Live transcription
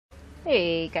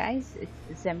Hey guys,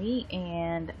 it's Zemi,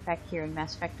 and back here in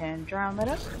Mass Effect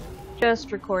Andromeda.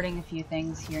 Just recording a few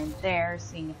things here and there,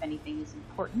 seeing if anything is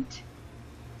important.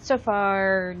 So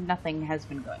far, nothing has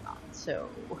been going on, so...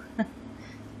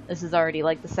 This is already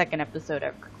like the second episode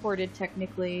I've recorded,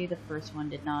 technically. The first one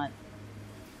did not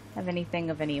have anything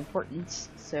of any importance,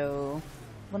 so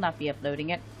we'll not be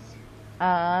uploading it.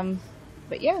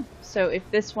 But yeah, so if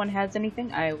this one has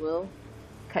anything, I will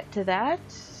cut to that.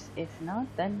 If not,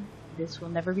 then this will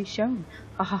never be shown.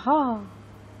 Ha ha ha!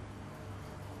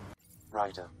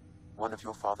 Ryder, one of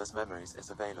your father's memories is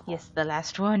available. Yes, the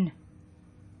last one.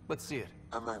 Let's see it.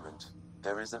 A moment.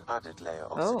 There is an added layer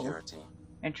of security.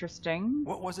 Interesting.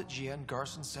 What was it GN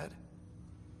Garson said?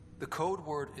 The code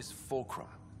word is fulcrum.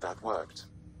 That worked.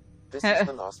 This is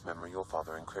the last memory your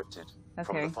father encrypted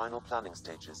from the final planning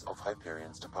stages of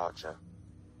Hyperion's departure.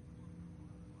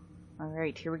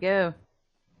 Alright, here we go.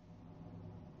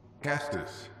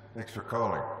 Castus, thanks for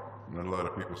calling. Not a lot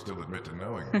of people still admit to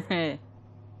knowing me.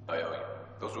 I owe you.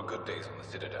 Those were good days on the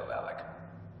Citadel, Alec.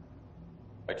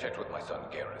 I checked with my son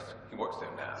Garrus. He works there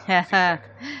now.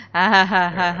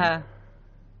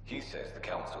 He says the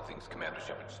Council thinks Commander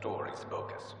Shepard's story is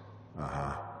bogus.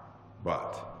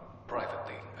 But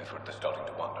Privately, I've heard they're starting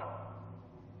to wonder.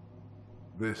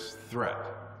 this threat,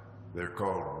 they're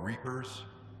called Reapers?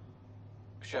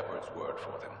 Shepard's word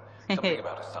for them. Something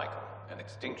about a cycle. An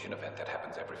extinction event that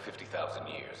happens every 50,000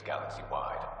 years,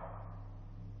 galaxy-wide.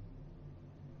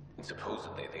 And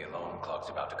supposedly the alarm clock's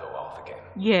about to go off again.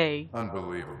 Yay.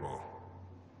 Unbelievable.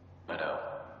 I know.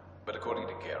 But according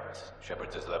to Garrus,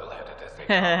 Shepard's as level-headed as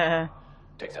they are.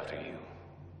 Takes after you.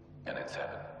 And it's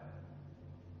heaven.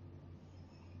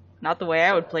 Not the way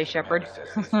I would play Shepard. Says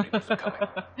these Reapers are coming.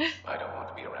 I don't want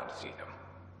to be around to see them.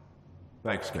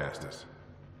 Thanks, Castus.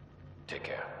 Take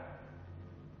care.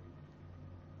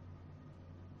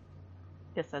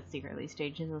 Guess that's the early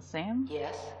stages of Sam.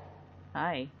 Yes?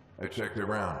 Hi. I checked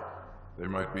around. There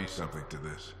might be something to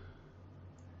this.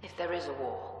 If there is a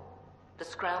war, the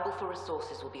scramble for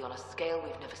resources will be on a scale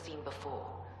we've never seen before.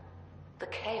 The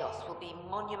chaos will be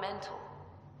monumental.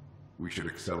 We should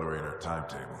accelerate our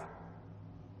timetable.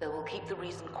 They will keep the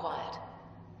reason quiet.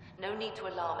 No need to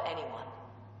alarm anyone.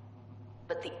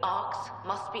 But the arcs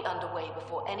must be underway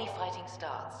before any fighting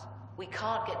starts. We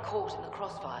can't get caught in the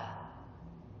crossfire.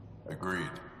 Agreed.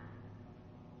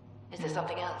 Is there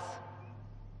something else?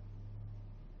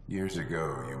 Years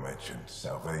ago, you mentioned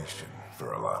salvation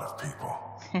for a lot of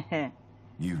people.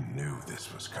 You knew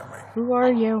this was coming. Who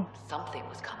are you? Something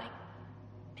was coming.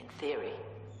 In theory.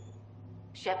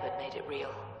 Shepard made it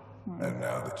real. And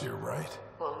now that you're right,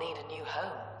 We'll need a new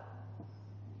home.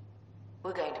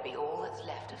 We're going to be all that's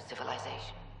left of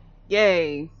civilization.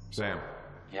 Yay. Sam,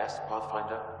 Yes,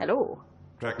 Pathfinder? Hello.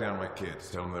 track down my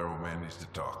kids. Tell them their old man needs to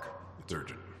talk. It's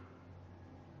urgent.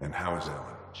 And how is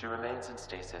Ellen? She remains in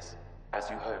stasis. As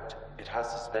you hoped, it has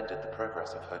suspended the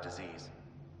progress of her disease.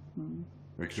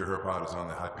 Make sure her pod is on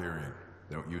the Hyperion.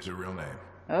 Don't use her real name.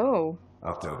 Oh.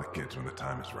 I'll tell the kids when the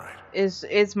time is right.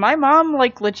 Is my mom,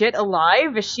 like, legit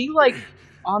alive? Is she, like,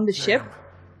 on the ship?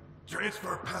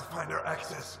 Transfer Pathfinder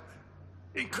access.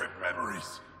 Encrypt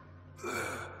memories.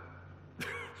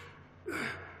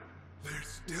 There's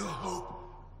still hope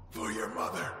for your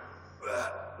mother.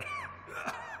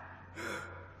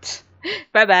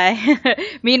 Bye-bye.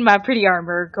 Me and my pretty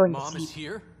armor going Mom to is sleep.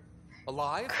 here?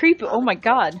 Alive? Creepy. Oh my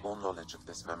god. All knowledge of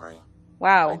this memory. I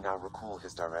Wow. now recall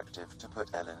his directive to put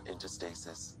Ellen into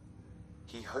stasis.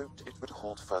 He hoped it would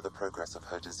halt further progress of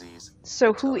her disease.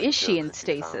 So who until a is she cure in could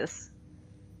be found. stasis?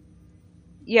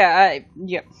 Yeah,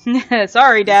 Sorry, This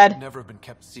should Dad. never have been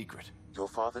kept secret. Your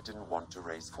father didn't want to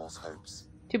raise false hopes.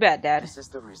 Too bad, Dad. This is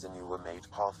the reason you were made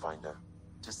Pathfinder,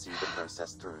 to see the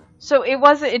process through. So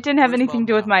it didn't have anything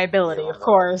to do with my ability, of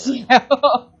course.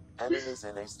 Ellen is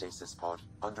in a stasis pod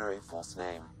under a false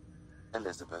name,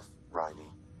 Elizabeth Riley.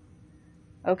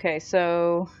 Okay,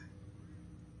 so...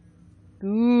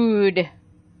 Good.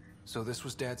 So this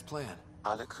was Dad's plan.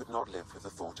 Alec could not live with the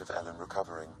thought of Ellen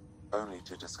recovering, only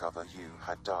to discover you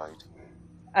had died.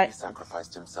 He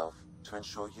sacrificed himself to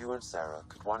ensure you and Sarah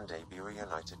could one day be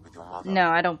reunited with your mother. No,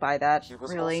 I don't buy that, He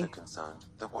was really. also concerned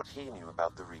that what he knew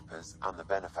about the Reapers and the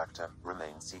Benefactor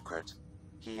remained secret.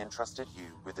 He entrusted you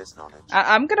with this knowledge.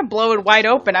 I'm gonna blow it wide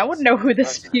open. I wouldn't know who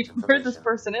this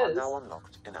person Are is. now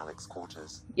unlocked in Alec's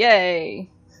quarters. Yay.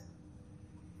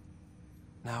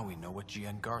 Now we know what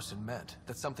GN Garson meant.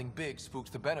 That something big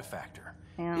spooked the Benefactor.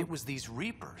 Yeah. It was these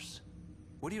Reapers.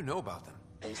 What do you know about them?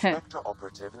 A Spectre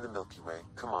operative in the Milky Way,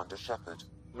 Commander Shepard,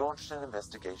 launched an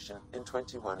investigation in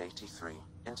 2183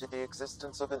 into the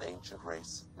existence of an ancient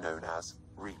race known as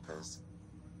Reapers.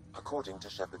 According to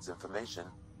Shepard's information,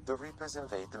 The Reapers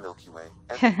invade the Milky Way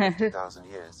every 50,000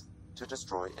 years to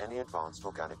destroy any advanced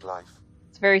organic life.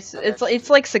 It's very, it's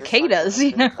like cicadas,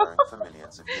 you know? For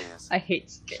millions of years. I hate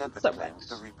cicadas Shepard so claimed much.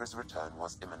 the Reaper's return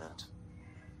was imminent.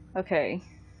 Okay.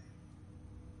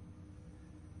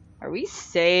 Are we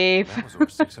safe? That was over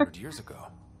 600 years ago.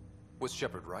 Was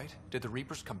Shepard right? Did the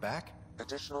Reapers come back?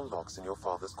 Additional logs in your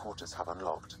father's quarters have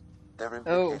unlocked. Their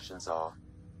implications are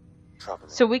troubling.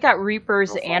 So we got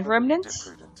Reapers Your and father believed it Remnants?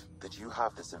 prudent that you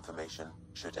have this information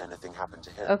should anything happen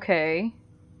to him. Okay.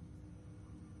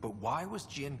 But why was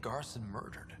Jien Garson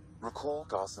murdered? Recall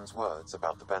Garson's words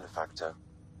about the benefactor.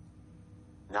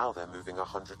 Now they're moving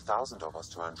 100,000 of us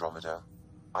to Andromeda.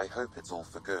 I hope it's all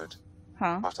for good.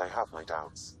 Huh? But I have my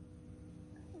doubts.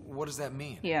 What does that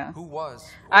mean? Yeah. Who was?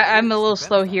 I'm a little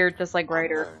slow here, just like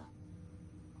Ryder. Unknown.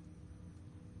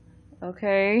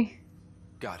 Okay.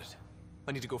 Got it.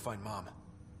 I need to go find Mom.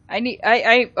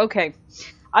 Okay.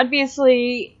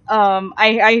 Obviously,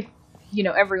 you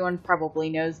know, everyone probably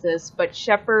knows this, but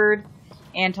Shepard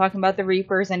and talking about the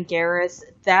Reapers and Garrus,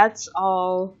 that's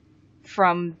all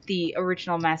from the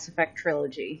original Mass Effect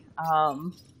trilogy.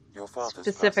 Your father's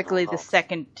Specifically the personal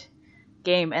second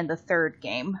game and the third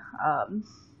game.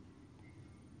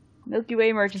 Milky Way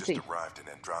emergency. Just arrived in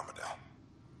Andromeda.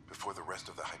 Before the rest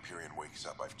of the Hyperion wakes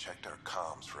up, I've checked our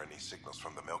comms for any signals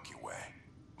from the Milky Way.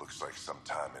 Looks like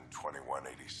sometime in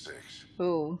 2186.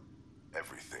 Ooh.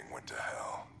 Everything went to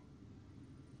hell.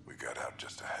 We got out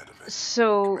just ahead of it.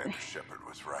 So... Commander Shepard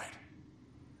was right.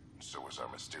 So was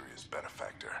our mysterious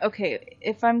benefactor. Okay,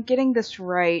 if I'm getting this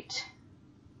right...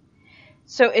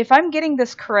 So if I'm getting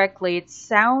this correctly, it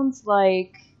sounds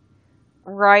like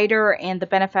Ryder and the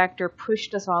benefactor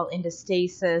pushed us all into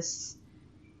stasis,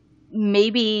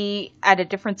 maybe at a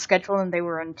different schedule than they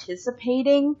were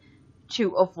anticipating,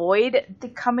 to avoid the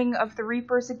coming of the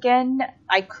Reapers again.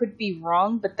 I could be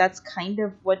wrong, but that's kind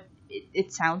of what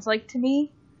it sounds like to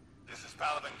me. This is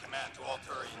Paladin Command to all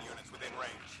Turian units within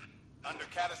range. Under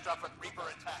catastrophic Reaper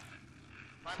attack.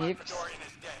 Primarch Fedorian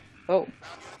is dead. Oh.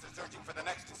 Ground units are searching for the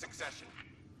next in succession.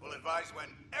 We'll advise when.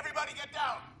 Everybody get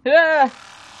down! Ah!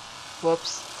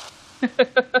 Whoops.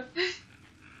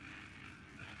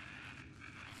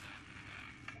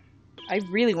 I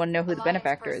really want to know who the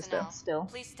benefactor is, though, still.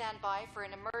 Please stand by for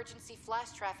an emergency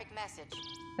flash traffic message.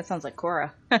 That sounds like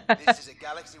Cora. This is a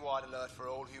galaxy-wide alert for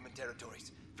all human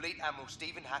territories. Fleet Admiral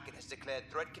Stephen Hackett has declared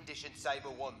threat condition Saber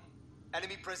 1.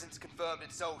 Enemy presence confirmed in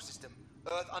Sol System.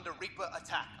 Earth under Reaper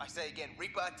attack. I say again,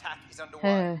 Reaper attack is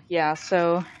underway. Yeah,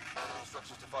 so...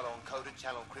 Instructions to follow on coded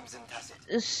channel Crimson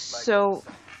Tacit. So...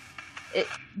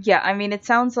 yeah, I mean, it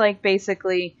sounds like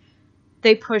basically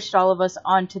they pushed all of us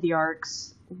onto the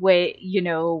Arks. You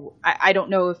know, I don't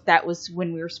know if that was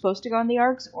when we were supposed to go on the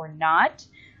Arks or not.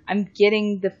 I'm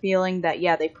getting the feeling that,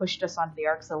 yeah, they pushed us onto the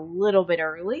Arks a little bit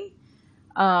early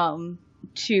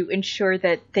to ensure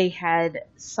that they had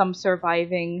some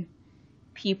surviving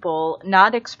people,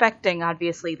 not expecting,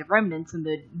 obviously, the remnants in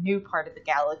the new part of the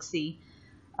galaxy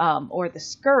or the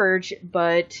Scourge,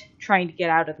 but trying to get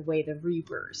out of the way of the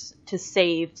Reapers to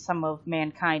save some of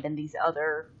mankind and these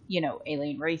other, you know,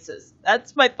 alien races.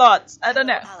 That's my thoughts. I don't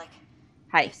know. Alec.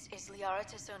 Hi. This is Liara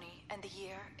Tassoni, and the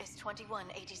year is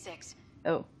 2186.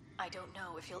 Oh. I don't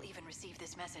know if you'll even receive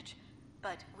this message,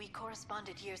 but we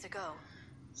corresponded years ago.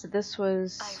 So this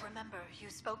was... I remember you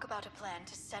spoke about a plan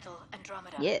to settle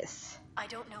Andromeda. Yes. I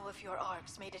don't know if your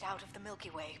Arks made it out of the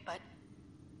Milky Way, but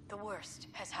the worst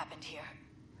has happened here.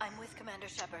 I'm with Commander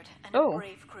Shepard and a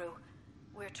brave crew.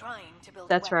 We're trying to build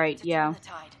a weapon to turn the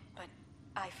tide, but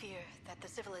I fear that the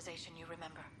civilization you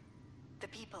remember, the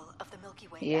people of the Milky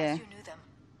Way as you knew them,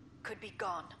 could be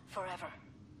gone forever.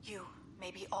 You may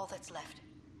be all that's left.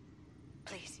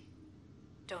 Please,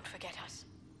 don't forget us.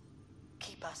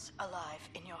 Keep us alive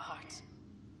in your hearts.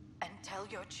 And tell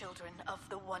your children of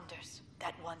the wonders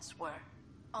that once were.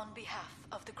 On behalf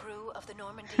of the crew of the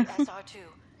Normandy SR2,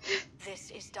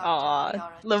 this is Dr. Aww,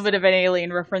 Liara. a little bit of an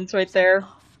alien reference right there.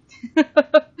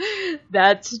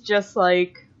 That's just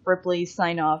like Ripley's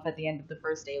sign-off at the end of the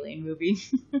first Alien movie.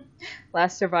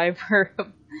 Last survivor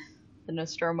of the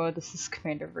Nostromo, this is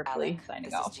Commander Ripley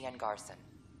signing off. This is Jien Garson.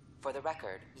 For the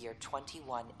record, year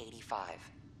 2185.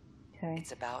 Okay.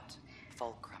 It's about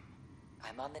Fulcrum.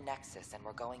 I'm on the Nexus and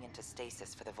we're going into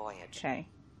stasis for the voyage. Okay.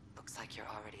 Looks like you're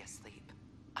already asleep.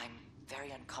 I'm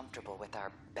very uncomfortable with our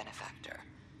benefactor,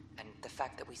 and the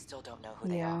fact that we still don't know who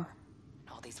they are, and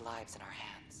all these lives in our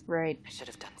hands. Right. I should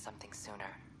have done something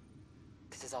sooner.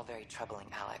 This is all very troubling,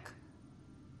 Alec.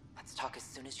 Let's talk as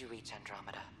soon as you reach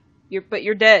Andromeda. But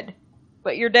you're dead.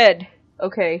 But you're dead.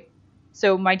 Okay.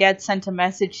 So my dad sent a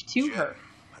message to her.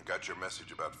 I got your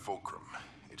message about Fulcrum.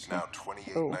 It's now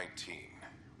 2819.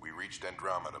 reached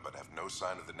Andromeda but have no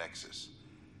sign of the Nexus.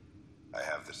 I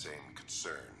have the same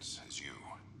concerns as you.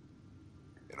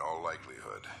 In all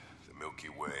likelihood, the Milky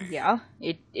Way... Yeah,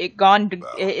 it done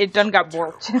got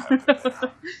warped.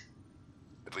 At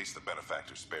least the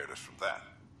benefactor spared us from that.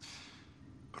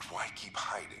 But why keep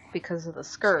hiding? Because of the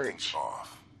Scourge. Something's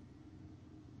off.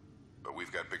 But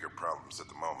we've got bigger problems at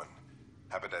the moment.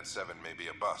 Habitat 7 may be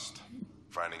a bust.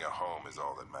 Finding a home is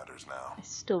all that matters now. I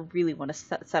still really want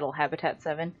to settle Habitat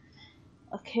 7.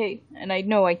 Okay, and I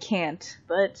know I can't,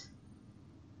 but...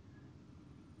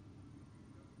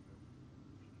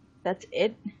 That's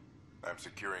it? I'm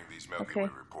securing these Milky Way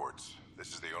reports.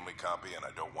 This is the only copy, and I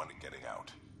don't want it getting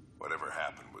out. Whatever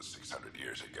happened was 600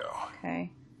 years ago.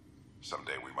 Okay.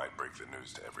 Someday we might break the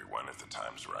news to everyone if the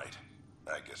time's right.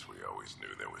 I guess we always knew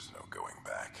there was no going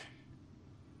back.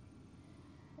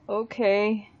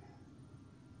 Okay.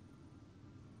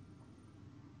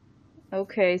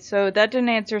 Okay, so that didn't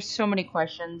answer so many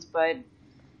questions, but...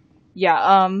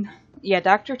 Yeah,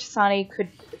 Dr. Tasani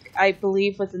I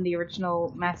believe, was in the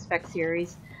original Mass Effect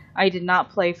series. I did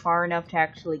not play far enough to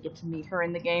actually get to meet her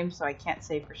in the game, so I can't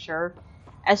say for sure.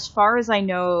 As far as I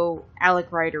know,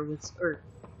 Alec Ryder was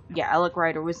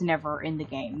never in the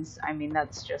games. I mean,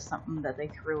 that's just something that they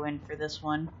threw in for this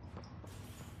one.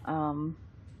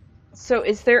 So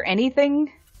is there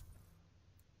anything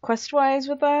quest-wise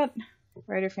with that?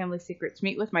 Ryder family secrets.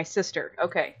 Meet with my sister.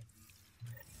 Okay.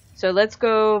 So let's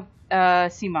go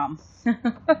see Mom.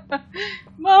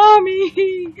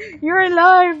 Mommy! You're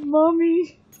alive,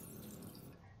 Mommy!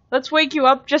 Let's wake you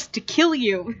up just to kill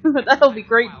you. That'll be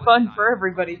great fun for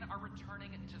everybody. Are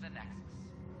returning to the Nexus.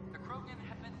 The Krogan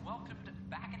have been welcomed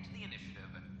back into the initiative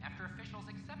after officials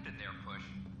accepted their push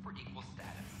for equal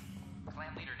status.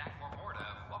 Clan leader Nakmor Morda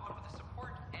welcomed with the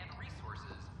support and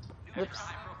resources. Oops,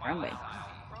 wrong way.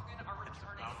 Krogan are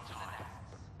returning to the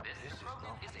Nexus. This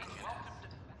Krogan is a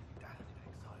welcomed...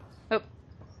 Oh.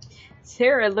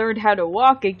 Sarah learned how to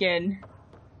walk again.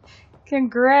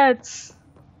 Congrats.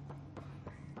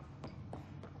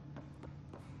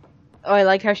 Oh, I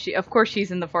like how of course she's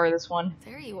in the farthest one.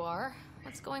 There you are.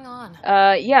 What's going on?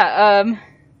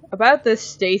 About this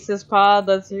stasis pod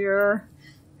that's here.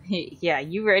 Yeah,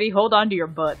 you ready? Hold on to your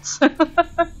butts.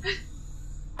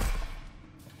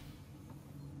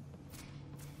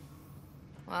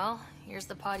 Well, here's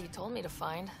the pod you told me to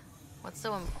find. What's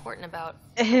so important about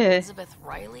Elizabeth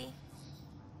Riley?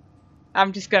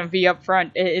 I'm just gonna be up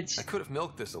front. It's... I could have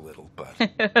milked this a little,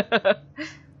 but...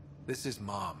 This is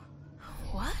Mom.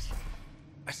 What?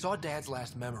 I saw Dad's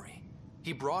last memory.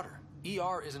 He brought her.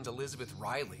 ER isn't Elizabeth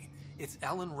Riley. It's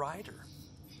Ellen Ryder.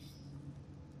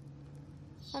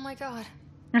 Oh my god.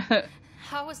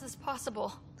 How is this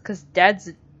possible? Because Dad's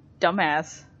a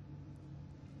dumbass.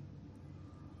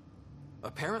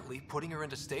 Apparently, putting her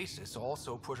into stasis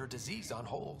also put her disease on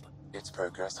hold. Its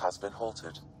progress has been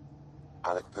halted.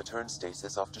 Alec put her in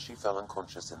stasis after she fell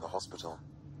unconscious in the hospital.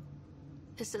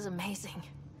 This is amazing.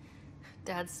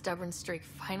 Dad's stubborn streak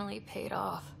finally paid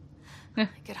off. I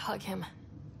could hug him.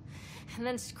 And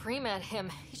then scream at him.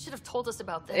 He should have told us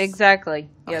about this. Exactly.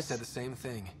 Yes. I said the same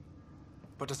thing.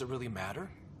 But does it really matter?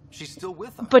 She's still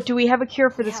with us. But do we have a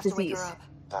cure for this disease?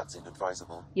 That's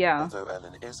inadvisable. Yeah. Although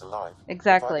Ellen is alive,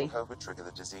 exactly. reviving her would trigger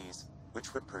the disease,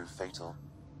 which would prove fatal.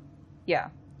 Yeah.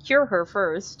 Cure her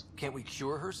first. Can't we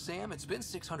cure her, Sam? It's been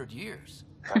 600 years.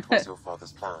 That was your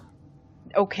father's plan.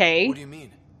 Okay. What do you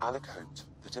mean? Alec hoped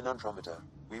that in Andromeda,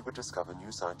 we would discover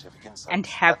new scientific insights. And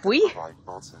have we? Provide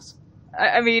answers.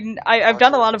 I mean, I've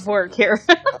done a lot of work here.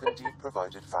 Have indeed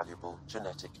provided valuable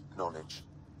genetic knowledge,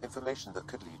 information that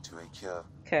could lead to a cure.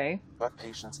 Okay. But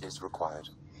patience is required.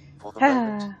 For the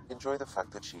moment, enjoy the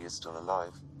fact that she is still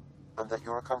alive, and that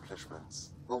your accomplishments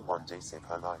will one day save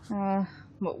her life.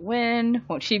 But when?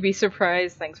 Won't she be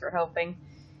surprised? Thanks for helping.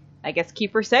 I guess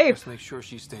keep her safe. Just make sure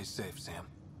she stays safe, Sam.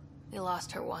 We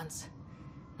lost her once.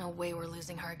 No way we're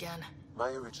losing her again. My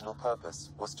original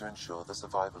purpose was to ensure the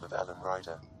survival of Ellen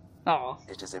Ryder. Oh.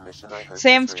 It is a mission I hope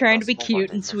Sam's trying to be cute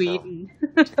and sweet and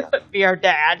be our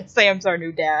dad. Sam's our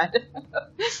new dad.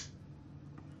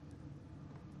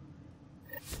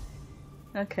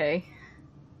 Okay.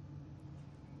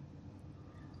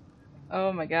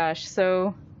 Oh my gosh,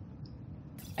 so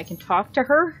I can talk to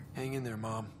her? Hang in there,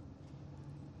 Mom.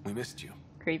 We missed you.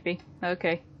 Creepy.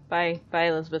 Okay. Bye. Bye,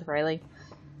 Elizabeth Riley.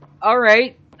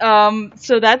 Alright.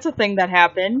 So that's a thing that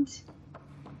happened.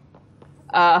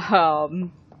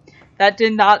 That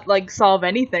did not, like, solve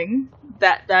anything.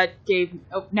 That gave...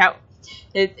 Oh, now...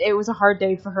 It was a hard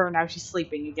day for her, now she's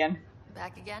sleeping again.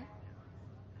 Back again?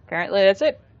 Apparently that's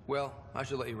it. Well, I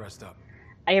should let you rest up.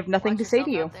 I have nothing to say to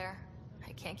you. Out there.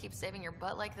 I can't keep saving your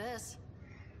butt like this.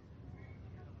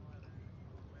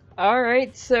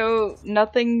 Alright, so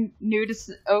nothing new to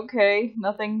okay,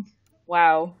 nothing.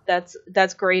 Wow, that's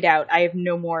grayed out. I have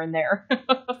no more in there.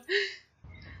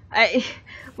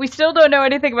 We still don't know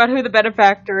anything about who the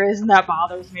benefactor is, and that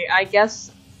bothers me. I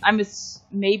guess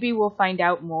maybe we'll find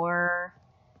out more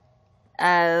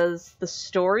as the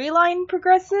storyline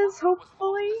progresses,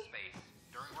 hopefully.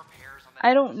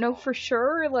 I don't know for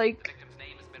sure, like,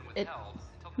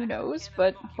 who knows,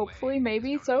 but hopefully,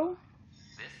 maybe so.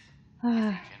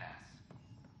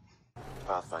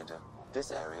 Pathfinder,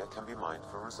 this area can be mined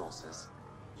for resources.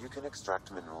 You can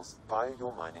extract minerals via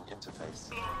your mining interface.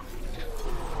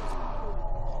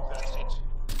 That's it.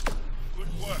 Good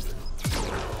work.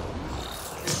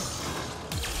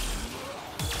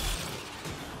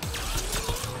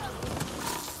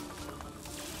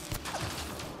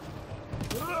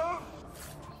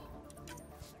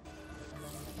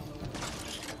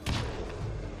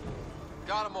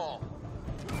 Got them all.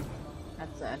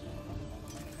 That's it.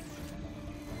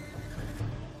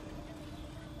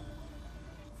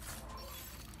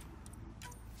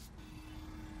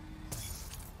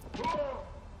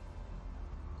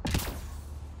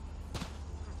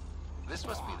 This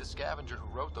must be the scavenger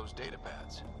who wrote those data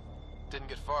pads. Didn't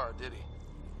get far, did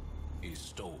he? He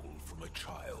stole from a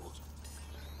child.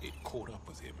 It caught up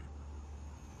with him.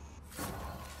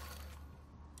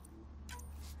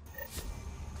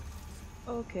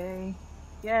 Okay.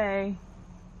 Yay.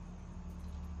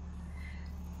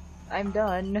 I'm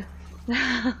done.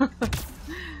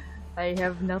 I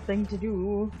have nothing to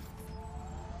do.